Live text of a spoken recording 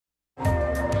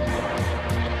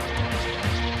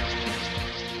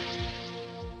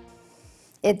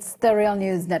It's the Real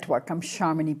News Network. I'm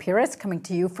Sharmini Pires coming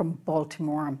to you from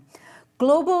Baltimore.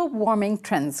 Global warming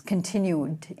trends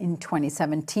continued in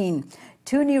 2017.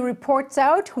 Two new reports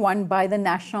out, one by the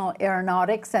National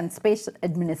Aeronautics and Space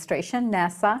Administration,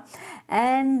 NASA,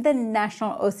 and the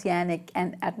National Oceanic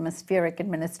and Atmospheric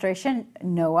Administration,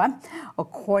 NOAA.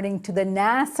 According to the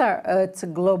NASA, Earth's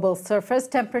global surface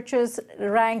temperatures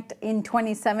ranked in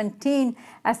 2017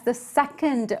 as the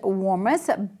second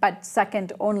warmest, but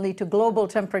second only to global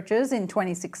temperatures in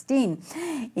 2016.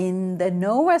 In the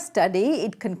NOAA study,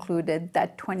 it concluded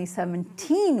that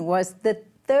 2017 was the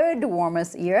third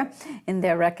warmest year in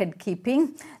their record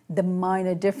keeping. The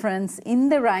minor difference in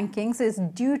the rankings is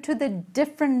due to the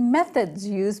different methods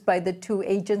used by the two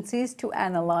agencies to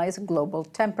analyze global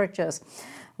temperatures.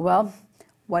 Well,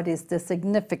 what is the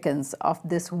significance of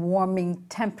this warming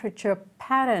temperature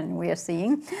pattern we are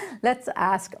seeing? Let's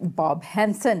ask Bob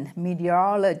Henson,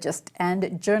 meteorologist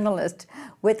and journalist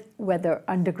with Weather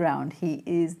Underground. He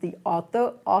is the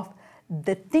author of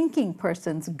The Thinking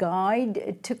Person's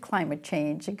Guide to Climate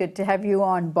Change. Good to have you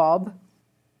on, Bob.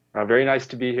 Very nice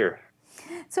to be here.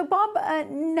 So, Bob,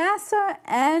 NASA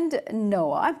and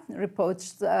NOAA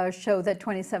reports show that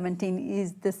 2017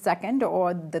 is the second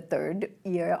or the third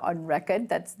year on record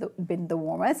that's been the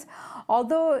warmest,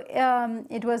 although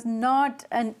it was not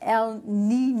an El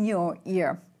Niño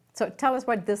year. So tell us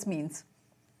what this means.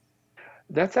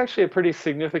 That's actually a pretty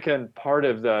significant part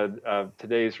of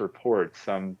today's reports.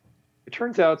 It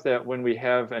turns out that when we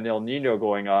have an El Niño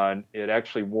going on, it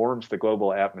actually warms the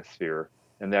global atmosphere,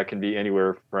 and that can be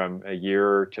anywhere from a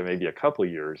year to maybe a couple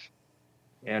of years.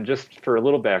 And just for a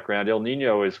little background, El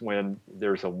Niño is when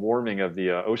there's a warming of the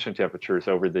ocean temperatures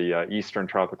over the eastern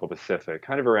tropical Pacific,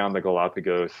 kind of around the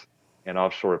Galapagos and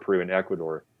offshore Peru and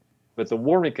Ecuador. But the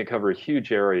warming can cover a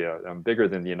huge area, bigger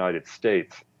than the United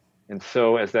States. And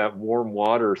so as that warm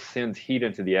water sends heat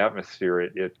into the atmosphere,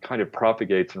 it kind of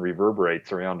propagates and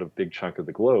reverberates around a big chunk of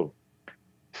the globe.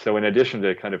 So in addition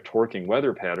to kind of torquing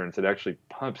weather patterns, it actually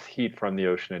pumps heat from the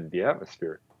ocean into the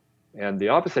atmosphere. And the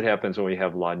opposite happens when we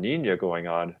have La Nina going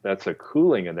on. That's a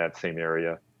cooling in that same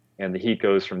area, and the heat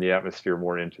goes from the atmosphere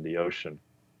more into the ocean.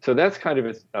 So that's kind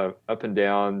of a up and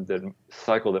down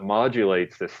cycle that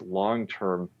modulates this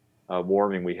long-term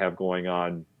warming we have going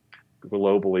on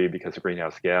globally because of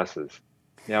greenhouse gases.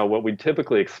 Now, what we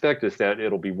typically expect is that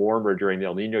it'll be warmer during the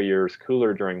El Nino years,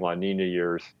 cooler during La Nina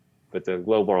years, but the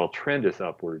global trend is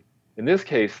upward. In this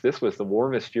case, this was the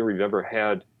warmest year we've ever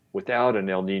had without an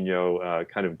El Nino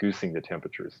kind of goosing the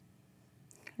temperatures.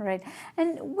 Right.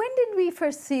 And when did we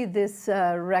first see this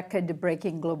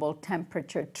record-breaking global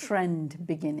temperature trend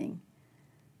beginning?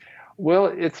 Well,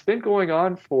 it's been going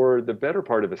on for the better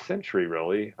part of a century,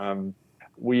 really.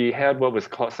 We had what was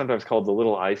sometimes called the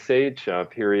Little Ice Age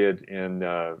period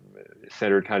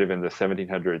centered kind of in the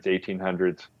 1700s,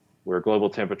 1800s, where global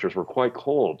temperatures were quite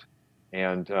cold.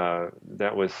 And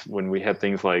that was when we had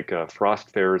things like frost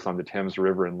fairs on the Thames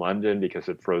River in London because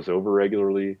it froze over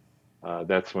regularly.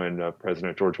 That's when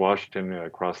President George Washington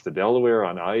crossed the Delaware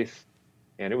on ice.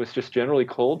 And it was just generally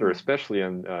colder, especially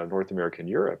in North America and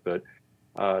Europe. But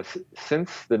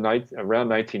since around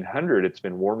 1900, it's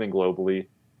been warming globally.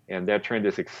 And that trend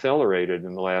has accelerated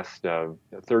in the last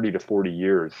 30 to 40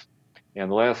 years. And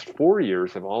the last 4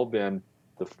 years have all been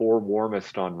the four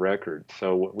warmest on record.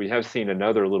 So we have seen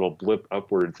another little blip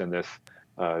upwards in this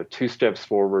 2 steps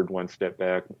forward, 1 step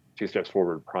back, 2 steps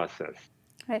forward process.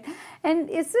 Right. And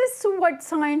is this what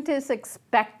scientists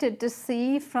expected to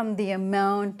see from the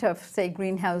amount of, say,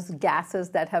 greenhouse gases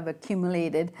that have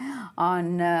accumulated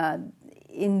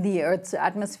in the Earth's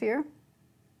atmosphere?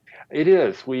 It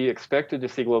is. We expected to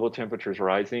see global temperatures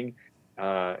rising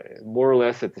more or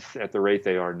less at the rate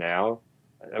they are now.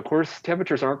 Of course,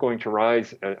 temperatures aren't going to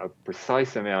rise a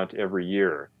precise amount every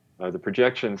year. The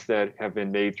projections that have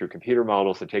been made through computer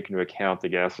models that take into account the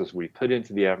gases we put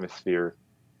into the atmosphere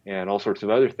and all sorts of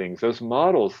other things, those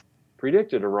models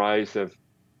predicted a rise of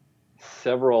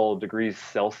several degrees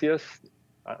Celsius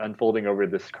unfolding over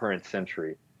this current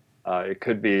century. It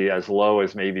could be as low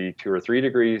as maybe 2 or 3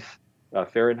 degrees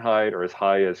Fahrenheit, or as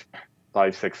high as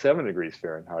 5, 6, 7 degrees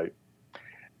Fahrenheit.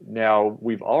 Now,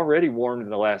 we've already warmed in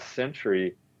the last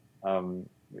century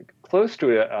close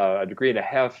to a degree and a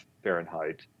half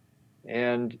Fahrenheit.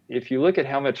 And if you look at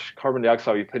how much carbon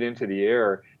dioxide we put into the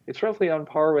air, it's roughly on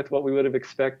par with what we would have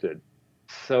expected.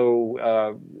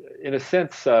 So in a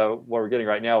sense, what we're getting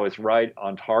right now is right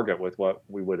on target with what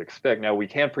we would expect. Now, we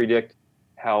can't predict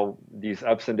how these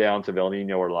ups and downs of El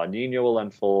Nino or La Nina will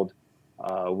unfold.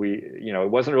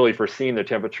 It wasn't really foreseen that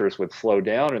temperatures would slow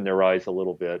down in their rise a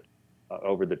little bit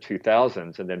over the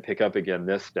 2000s and then pick up again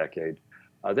this decade.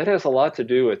 That has a lot to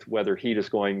do with whether heat is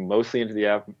going mostly into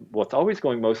well, it's always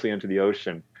going mostly into the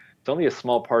ocean. It's only a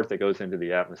small part that goes into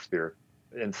the atmosphere.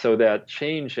 And so that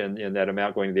change in that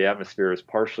amount going to the atmosphere is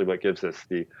partially what gives us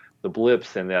the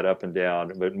blips in that up and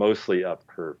down, but mostly up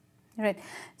curve. Right.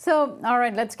 So, all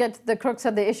right, let's get to the crux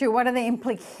of the issue. What are the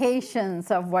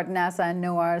implications of what NASA and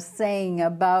NOAA are saying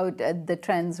about the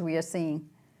trends we are seeing?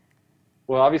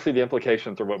 Well, obviously the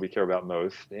implications are what we care about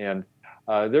most, and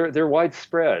they're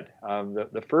widespread.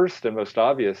 The first and most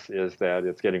obvious is that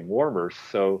it's getting warmer.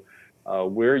 So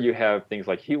where you have things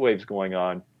like heat waves going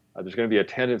on, there's going to be a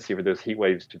tendency for those heat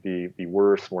waves to be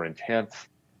worse, more intense.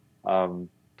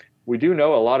 We do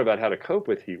know a lot about how to cope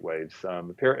with heat waves,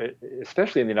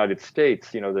 especially in the United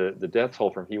States. You know, the death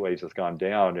toll from heat waves has gone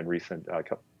down in recent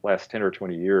last 10 or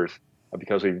 20 years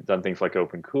because we've done things like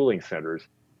open cooling centers.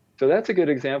 So that's a good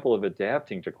example of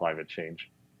adapting to climate change.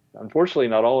 Unfortunately,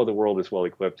 not all of the world is well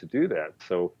equipped to do that.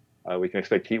 So we can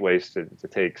expect heat waves to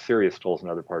take serious tolls in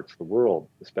other parts of the world,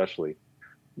 especially.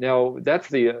 Now, that's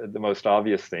the most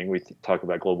obvious thing. We talk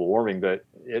about global warming, but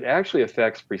it actually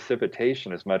affects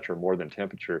precipitation as much or more than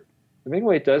temperature. The main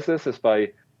way it does this is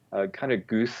by kind of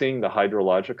goosing the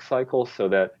hydrologic cycle so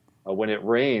that when it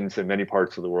rains in many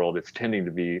parts of the world, it's tending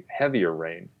to be heavier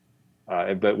rain.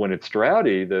 But when it's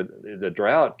droughty, the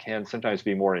drought can sometimes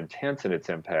be more intense in its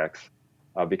impacts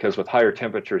because with higher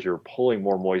temperatures, you're pulling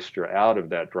more moisture out of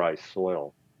that dry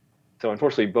soil. So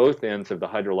unfortunately, both ends of the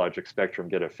hydrologic spectrum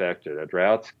get affected.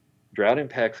 Drought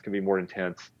impacts can be more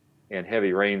intense, and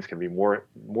heavy rains can be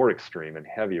more extreme and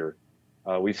heavier.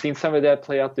 We've seen some of that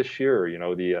play out this year. You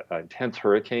know, the intense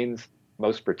hurricanes,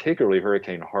 most particularly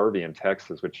Hurricane Harvey in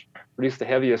Texas, which produced the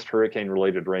heaviest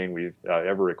hurricane-related rain we've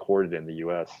ever recorded in the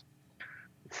U.S.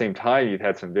 At the same time, you've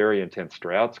had some very intense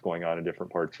droughts going on in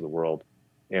different parts of the world.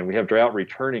 And we have drought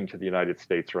returning to the United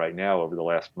States right now over the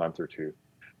last month or two.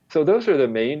 So those are the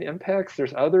main impacts.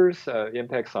 There's others,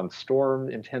 impacts on storm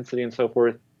intensity and so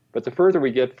forth. But the further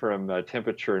we get from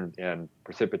temperature and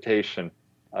precipitation,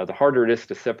 the harder it is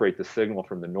to separate the signal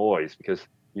from the noise because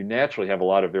you naturally have a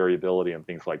lot of variability in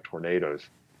things like tornadoes.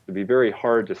 It'd be very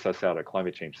hard to suss out a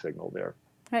climate change signal there.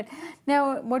 Right.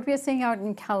 Now, what we're seeing out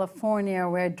in California,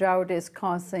 where drought is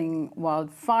causing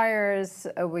wildfires,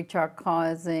 which are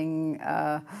causing,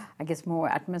 I guess, more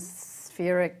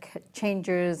atmospheric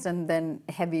changes and then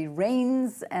heavy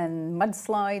rains and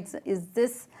mudslides, is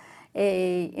this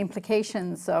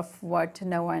implications of what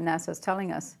NOAA and NASA is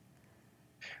telling us?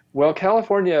 Well,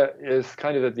 California is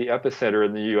kind of at the epicenter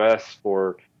in the U.S.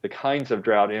 for the kinds of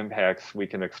drought impacts we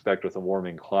can expect with a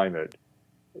warming climate.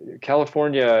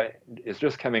 California is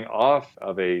just coming off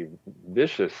of a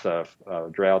vicious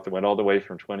drought that went all the way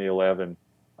from 2011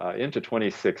 into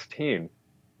 2016.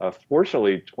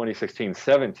 Fortunately,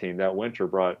 2016-17, that winter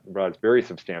brought very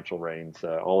substantial rains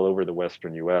all over the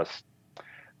western U.S.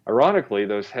 Ironically,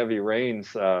 those heavy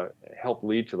rains helped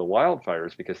lead to the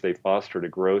wildfires because they fostered a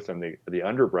growth in the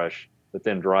underbrush that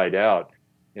then dried out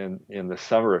in the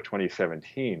summer of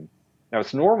 2017. Now,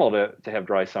 it's normal to have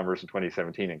dry summers in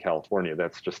 2017 in California.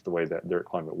 That's just the way that their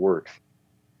climate works.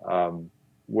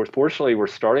 Fortunately, we're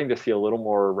starting to see a little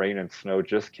more rain and snow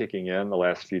just kicking in the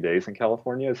last few days in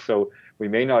California. So we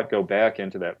may not go back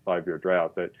into that 5-year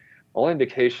drought. But all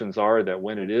indications are that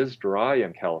when it is dry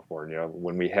in California,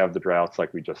 when we have the droughts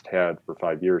like we just had for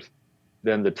 5 years,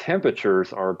 then the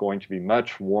temperatures are going to be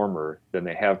much warmer than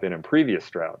they have been in previous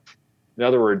droughts. In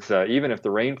other words, even if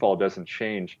the rainfall doesn't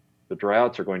change, the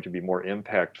droughts are going to be more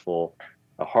impactful,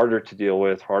 harder to deal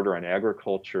with, harder on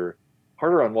agriculture,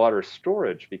 harder on water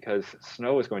storage because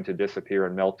snow is going to disappear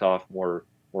and melt off more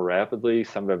rapidly.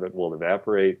 Some of it will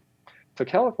evaporate. So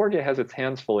California has its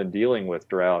hands full in dealing with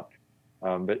drought,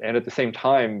 and at the same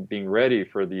time being ready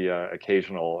for the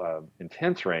occasional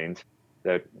intense rains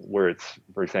that where it's,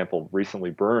 for example,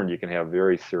 recently burned, you can have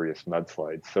very serious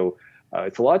mudslides. So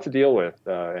it's a lot to deal with,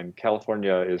 and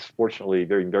California is fortunately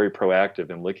very proactive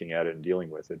in looking at it and dealing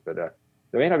with it. But that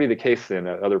may not be the case in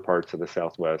other parts of the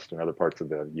Southwest and other parts of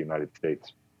the United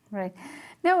States. Right.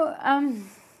 Now,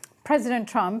 President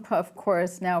Trump, of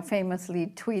course, now famously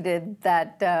tweeted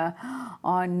that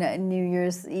on New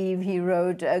Year's Eve, he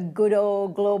wrote, good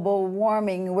old global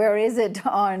warming, where is it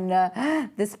on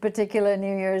this particular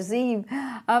New Year's Eve?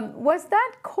 Was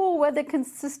that cold weather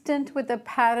consistent with the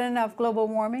pattern of global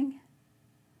warming?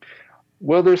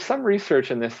 Well, there's some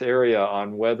research in this area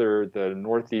on whether the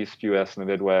Northeast U.S. and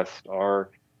the Midwest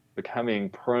are becoming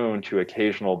prone to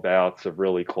occasional bouts of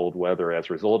really cold weather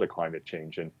as a result of climate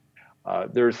change. And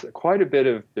there's quite a bit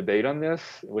of debate on this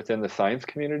within the science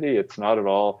community. It's not at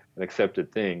all an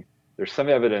accepted thing. There's some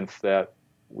evidence that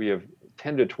we have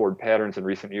tended toward patterns in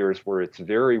recent years where it's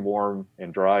very warm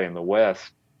and dry in the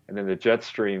West, and then the jet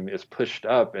stream is pushed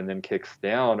up and then kicks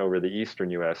down over the eastern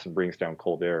U.S. and brings down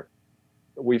cold air.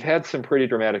 We've had some pretty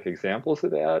dramatic examples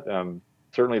of that.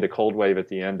 Certainly the cold wave at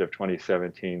the end of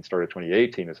 2017, start of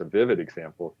 2018 is a vivid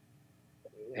example.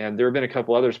 And there have been a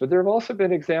couple others, but there have also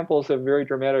been examples of very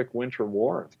dramatic winter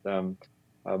warmth.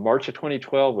 March of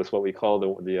 2012 was what we call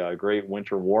the Great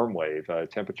Winter Warm Wave.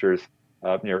 Temperatures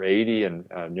up near 80 and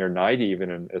near 90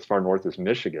 even as far north as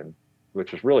Michigan,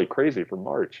 which is really crazy for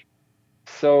March.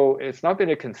 So it's not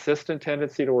been a consistent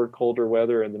tendency toward colder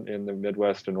weather in the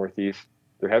Midwest and Northeast.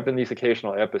 There have been these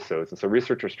occasional episodes. And so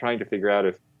researchers trying to figure out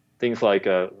if things like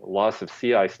a loss of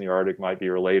sea ice in the Arctic might be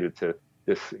related to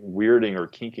this weirding or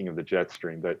kinking of the jet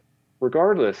stream. But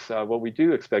regardless, what we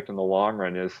do expect in the long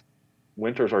run is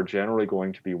winters are generally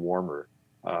going to be warmer.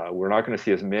 We're not going to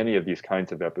see as many of these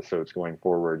kinds of episodes going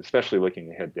forward, especially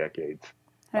looking ahead decades.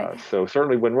 Right. So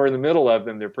certainly when we're in the middle of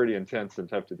them, they're pretty intense and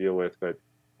tough to deal with. But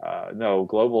no,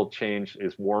 global change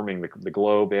is warming the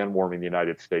globe and warming the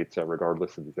United States,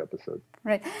 regardless of these episodes.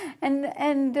 Right,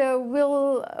 and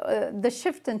will the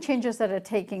shift and changes that are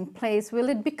taking place, will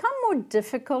it become more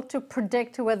difficult to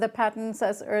predict weather patterns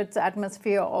as Earth's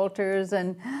atmosphere alters,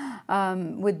 and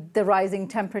with the rising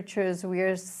temperatures we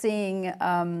are seeing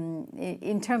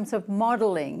in terms of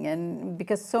modeling, and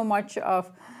because so much of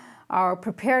our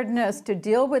preparedness to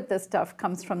deal with this stuff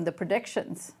comes from the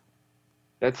predictions?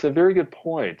 That's a very good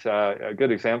point. A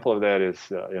good example of that is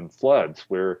in floods,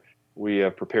 where we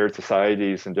have prepared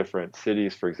societies in different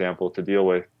cities, for example, to deal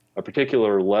with a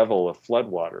particular level of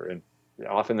floodwater. And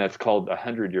often that's called a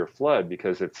 100-year flood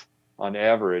because it's on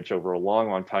average over a long,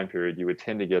 long time period, you would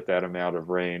tend to get that amount of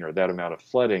rain or that amount of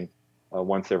flooding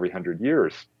once every 100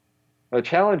 years. The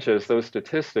challenge is those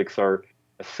statistics are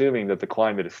assuming that the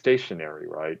climate is stationary,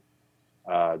 right?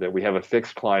 That we have a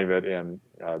fixed climate and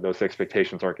those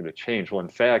expectations aren't going to change. Well, in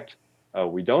fact,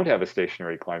 we don't have a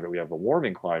stationary climate. We have a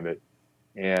warming climate.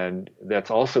 And that's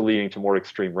also leading to more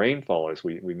extreme rainfall, as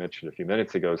we mentioned a few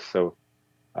minutes ago. So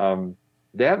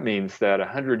that means that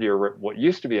what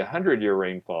used to be a 100-year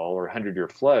rainfall or 100-year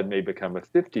flood may become a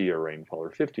 50-year rainfall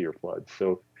or 50-year flood.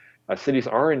 So cities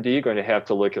are indeed going to have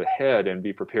to look ahead and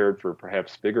be prepared for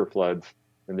perhaps bigger floods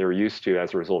than they're used to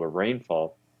as a result of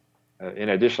rainfall. In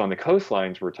addition, on the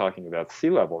coastlines, we're talking about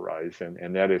sea level rise,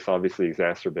 and that is obviously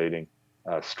exacerbating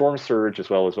storm surge as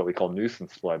well as what we call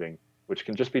nuisance flooding, which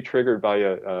can just be triggered by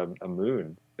a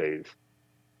moon phase.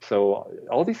 So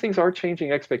all these things are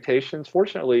changing expectations.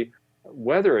 Fortunately,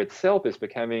 weather itself is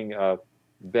becoming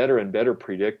better and better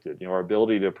predicted. You know, our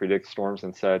ability to predict storms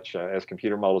and such, as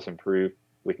computer models improve,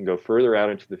 we can go further out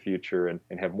into the future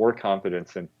and have more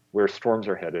confidence in where storms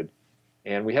are headed.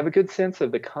 And we have a good sense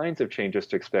of the kinds of changes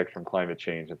to expect from climate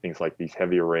change and things like these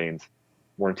heavier rains,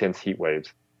 more intense heat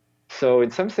waves. So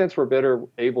in some sense, we're better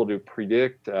able to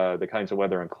predict the kinds of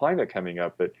weather and climate coming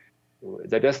up, but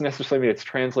that doesn't necessarily mean it's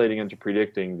translating into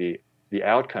predicting the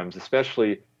outcomes, especially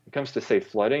when it comes to, say,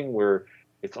 flooding, where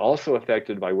it's also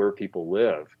affected by where people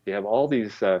live. You have all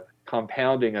these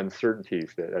compounding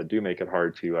uncertainties that do make it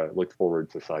hard to look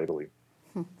forward societally.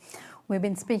 We've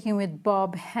been speaking with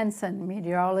Bob Henson,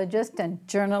 meteorologist and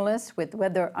journalist with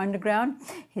Weather Underground.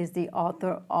 He's the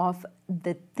author of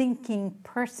The Thinking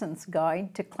Person's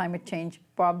Guide to Climate Change.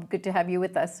 Bob, good to have you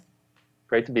with us.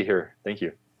 Great to be here. Thank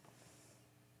you.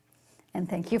 And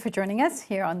thank you for joining us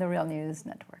here on the Real News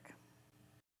Network.